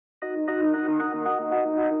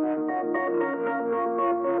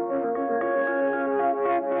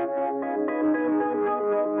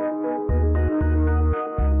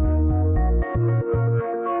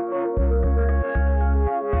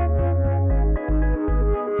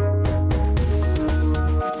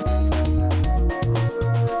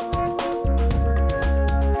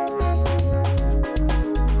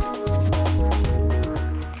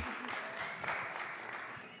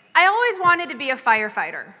a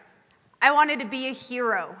firefighter. I wanted to be a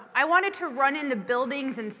hero. I wanted to run into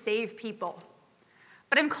buildings and save people.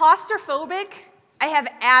 But I'm claustrophobic. I have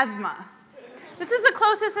asthma. This is the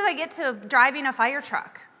closest that I get to driving a fire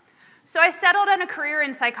truck. So I settled on a career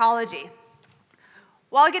in psychology.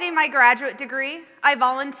 While getting my graduate degree, I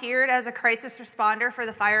volunteered as a crisis responder for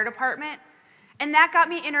the fire department, and that got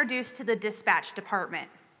me introduced to the dispatch department.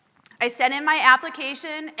 I sent in my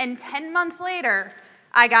application, and 10 months later,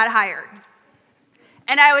 I got hired.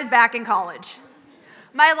 And I was back in college.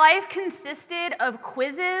 My life consisted of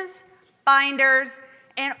quizzes, binders,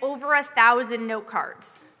 and over 1,000 note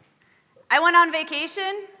cards. I went on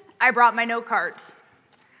vacation, I brought my note cards.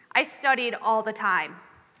 I studied all the time.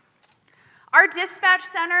 Our dispatch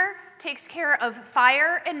center takes care of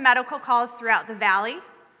fire and medical calls throughout the valley.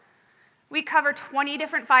 We cover 20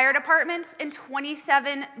 different fire departments in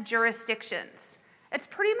 27 jurisdictions. It's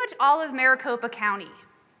pretty much all of Maricopa County.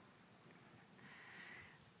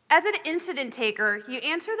 As an incident taker, you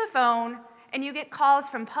answer the phone and you get calls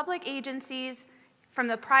from public agencies, from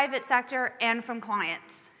the private sector, and from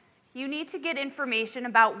clients. You need to get information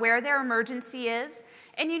about where their emergency is,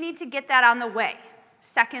 and you need to get that on the way.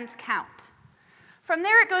 Seconds count. From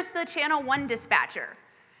there, it goes to the Channel 1 dispatcher,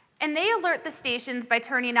 and they alert the stations by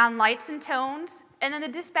turning on lights and tones, and then the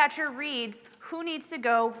dispatcher reads who needs to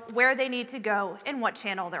go, where they need to go, and what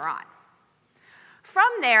channel they're on. From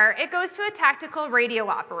there, it goes to a tactical radio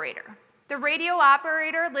operator. The radio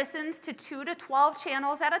operator listens to 2 to 12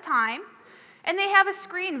 channels at a time, and they have a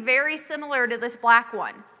screen very similar to this black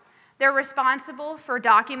one. They're responsible for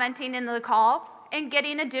documenting in the call and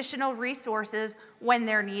getting additional resources when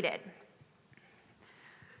they're needed.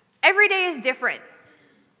 Every day is different.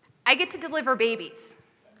 I get to deliver babies.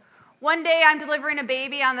 One day I'm delivering a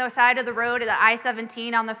baby on the side of the road at the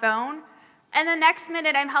I-17 on the phone, and the next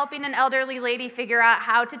minute I'm helping an elderly lady figure out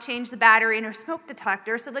how to change the battery in her smoke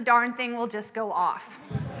detector so the darn thing will just go off.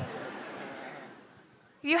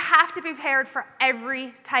 You have to be prepared for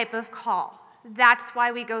every type of call. That's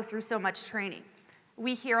why we go through so much training.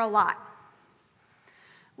 We hear a lot.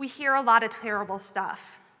 We hear a lot of terrible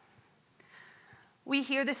stuff. We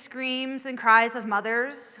hear the screams and cries of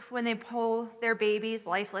mothers when they pull their babies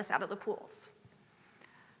lifeless out of the pools.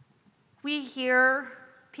 We hear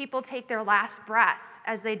people take their last breath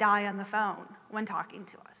as they die on the phone when talking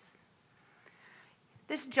to us.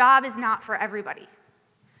 This job is not for everybody.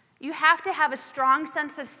 You have to have a strong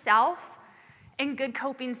sense of self and good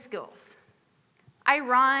coping skills. I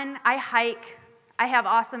run, I hike, I have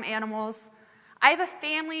awesome animals. I have a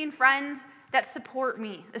family and friends that support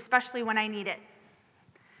me, especially when I need it.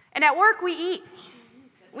 And at work, we eat.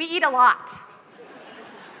 We eat a lot.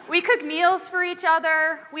 We cook meals for each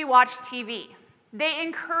other. We watch TV. They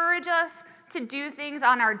encourage us to do things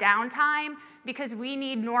on our downtime because we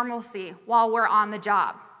need normalcy while we're on the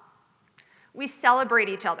job. We celebrate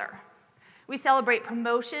each other. We celebrate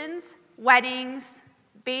promotions, weddings,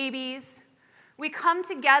 babies. We come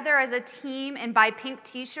together as a team and buy pink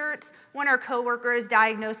t-shirts when our coworker is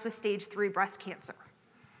diagnosed with stage 3 breast cancer.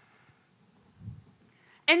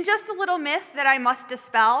 And just a little myth that I must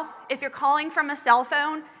dispel, if you're calling from a cell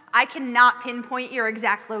phone, I cannot pinpoint your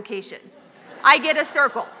exact location. I get a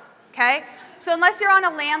circle, okay? So unless you're on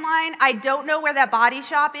a landline, I don't know where that body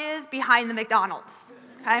shop is behind the McDonald's,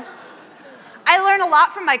 okay? I learn a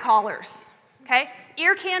lot from my callers, okay?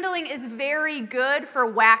 Ear candling is very good for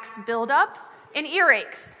wax buildup and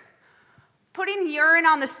earaches. Putting urine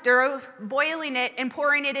on the stove, boiling it, and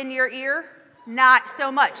pouring it in your ear, not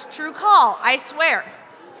so much. True call, I swear,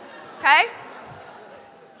 okay?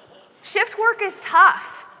 Shift work is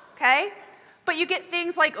tough, okay? But you get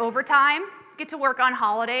things like overtime, get to work on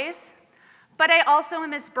holidays, but I also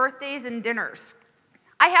miss birthdays and dinners.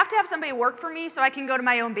 I have to have somebody work for me so I can go to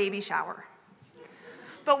my own baby shower.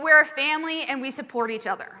 But we're a family and we support each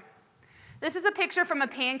other. This is a picture from a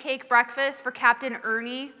pancake breakfast for Captain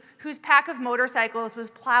Ernie, whose pack of motorcycles was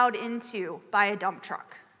plowed into by a dump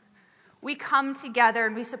truck. We come together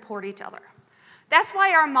and we support each other. That's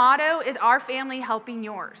why our motto is our family helping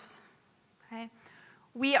yours, okay?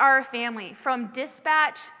 We are a family, from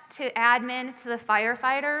dispatch to admin to the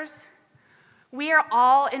firefighters. We are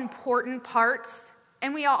all important parts,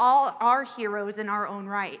 and we all are heroes in our own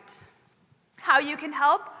right. How you can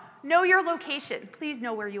help? Know your location. Please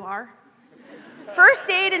know where you are. First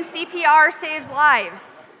aid and CPR saves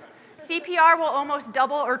lives. CPR will almost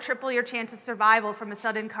double or triple your chance of survival from a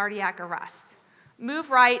sudden cardiac arrest. Move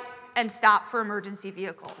right and stop for emergency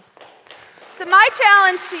vehicles. So my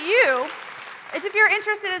challenge to you is, if you're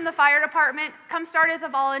interested in the fire department, come start as a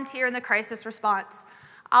volunteer in the crisis response.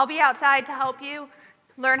 I'll be outside to help you.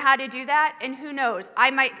 learn how to do that, and who knows,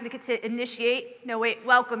 I might get to initiate, no wait,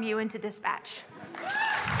 welcome you into dispatch.